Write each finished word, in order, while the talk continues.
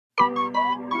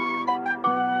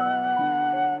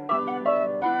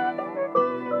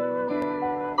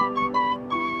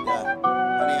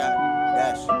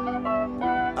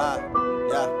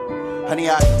Honey,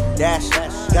 I dash,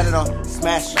 got it on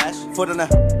smash, foot on the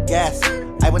gas.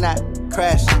 I will not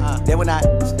crash, they will not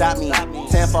stop me.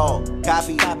 Tenfold,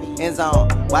 copy, end zone,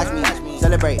 watch me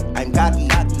celebrate. I'm cocky,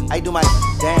 I do my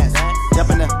dance, jump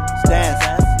in the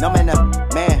stands. No man, the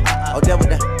man, oh there with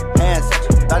the hands.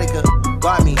 Thought he could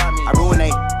guard me, I ruin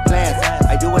they plans.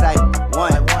 I do what I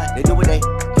want, they do what they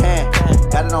can.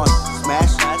 Got it on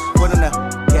smash, foot on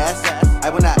the gas. I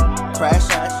will not crash,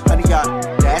 honey, y'all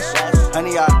dash,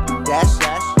 honey, y'all dash,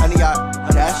 honey, y'all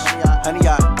dash, honey,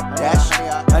 y'all dash,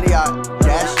 honey, y'all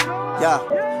dash,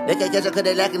 yeah. They can't catch up cause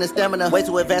they lacking the stamina. Way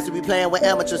too advanced to be playing with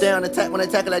amateurs. Stay on attack when they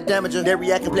tackle like damager. They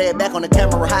react and play it back on the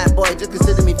camera. Hot boy, just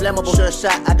consider me flammable. Sure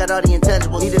shot, I got all the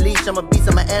intangibles. Need a leash, I'm a beast,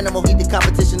 I'm an animal. Eat the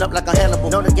competition up like a Hannibal.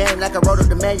 Know the game like I wrote up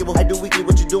the manual. I do weekly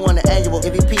what you do on the annual.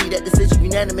 MVP, that decision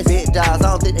unanimous. Big dogs, I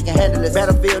don't think they can handle it.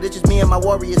 Battlefield, it's just me and my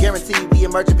warriors. Guaranteed we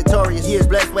emerging victorious. Years,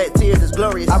 blood, sweat, tears, it's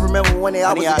glorious. I remember when they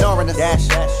always ignoring us. Dash,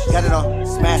 got it on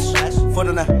smash, foot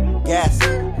on the gas.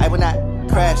 I will not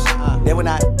crash, they will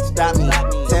not stop me.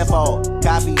 Tenfold,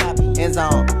 copy, end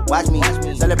zone, watch me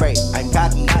celebrate. I'm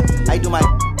cocky, I do my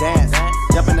dance,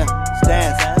 jump in the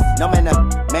stands. No man, the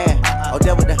man, oh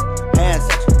there with the hands.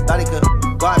 Thought he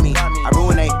could guard me, I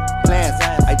ruin they plans.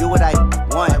 I do what I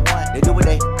want, they do what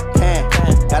they can.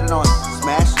 Got it on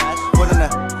smash, foot on the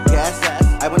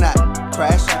gas. I will not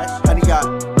crash, honey,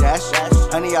 y'all dash,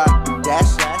 honey, y'all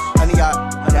dash, honey, y'all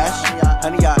dash,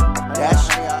 honey, y'all dash,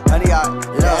 honey, y'all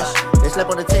dash. They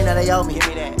slept on the team that they owe me.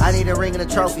 I need a ring and a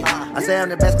trophy. I say I'm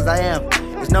the best cause I am.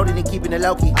 It's no need in keeping it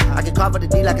low-key. I can carve up the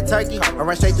D like a turkey or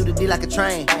run straight through the D like a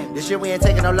train. This year we ain't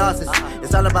taking no losses.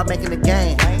 It's all about making the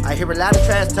game. I hear a lot of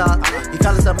trash talk. He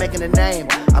call himself making a name.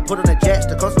 I put on the jets.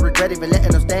 The coach will regret even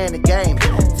letting them stay in the game.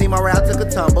 Team around took a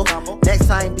tumble. Next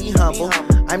time be humble.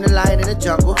 I'm the lion in the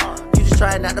jungle. You just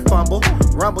trying not to fumble.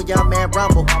 Rumble, young man,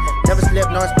 rumble. Never slip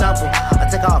nor stumble. I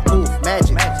take off, poof,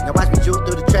 magic. Now watch me juke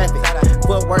through the traffic.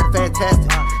 Footwork fantastic.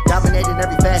 Dominating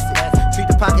every facet. Treat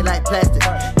the pocket like plastic.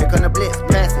 Here come the blitz,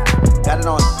 pass it. Got it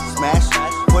on smash,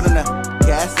 foot on the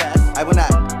gas. I will not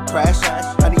crash,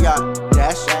 honey, y'all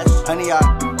dash, honey,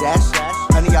 y'all dash,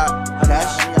 honey, y'all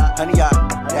dash, honey, y'all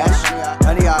dash,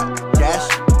 honey, y'all dash.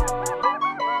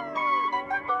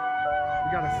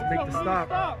 We gotta make the stop.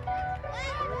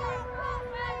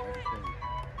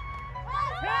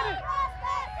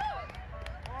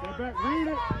 Get back, read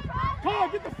it. Come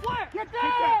on, get the flat. Get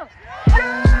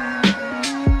there.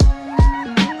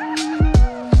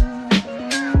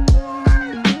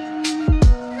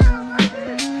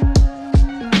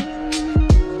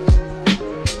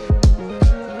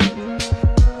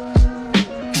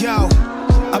 Yo,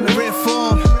 I'm in red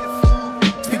form.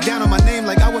 Speak down on my name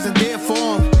like I wasn't there for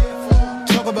him.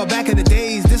 Talk about back in the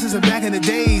days, this isn't back in the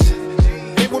days.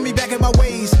 They want me back in my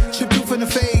ways, chip proof in the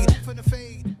fade.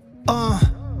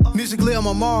 Musically I'm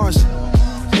on Mars.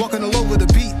 Walking all over the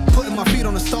beat, putting my feet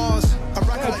on the stars. I'm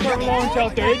rocking like Trevor Lawrence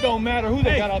out there, it don't matter who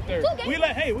they got out there. We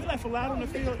left a lot on the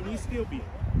field and we still beat.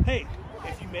 Hey,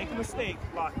 if you make a mistake,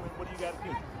 Bachman, what do you got to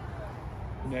do?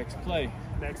 Next play.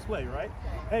 Next play, right?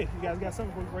 Hey, you guys got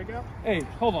something before we break out? Hey,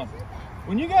 hold on.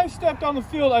 When you guys stepped on the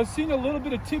field, I've seen a little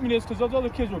bit of timidness because those other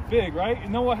kids were big, right?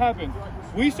 And then what happened?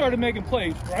 We started making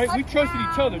plays, right? We trusted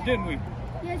each other, didn't we?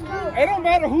 It don't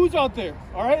matter who's out there,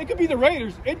 all right? It could be the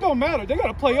Raiders. It don't matter. They got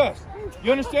to play us.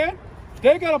 You understand?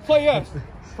 They got to play us.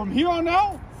 From here on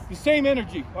out, the same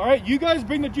energy, all right? You guys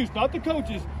bring the juice, not the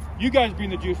coaches. You guys bring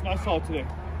the juice, and I saw it today.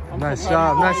 Nice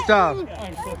job, nice job.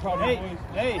 I'm so proud of you boys.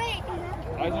 Hey,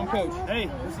 Eyes on coach. hey,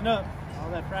 listen up. All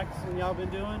that practicing y'all been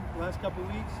doing the last couple of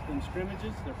weeks, them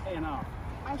scrimmages, they're paying off.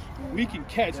 We can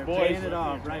catch, They're boys. paying it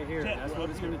off right here. That's what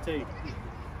it's going to take.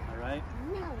 All right?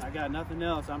 I got nothing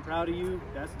else. I'm proud of you.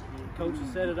 That's coach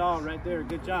has said it all right there.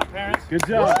 Good job, parents. Good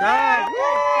job.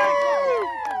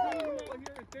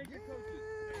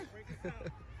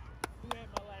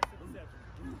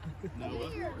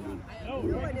 No,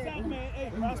 break this out, man.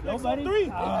 Hey, prospects Nobody? on three.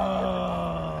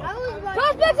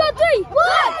 Prospects on three. 1, 2,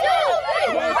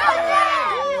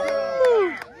 3.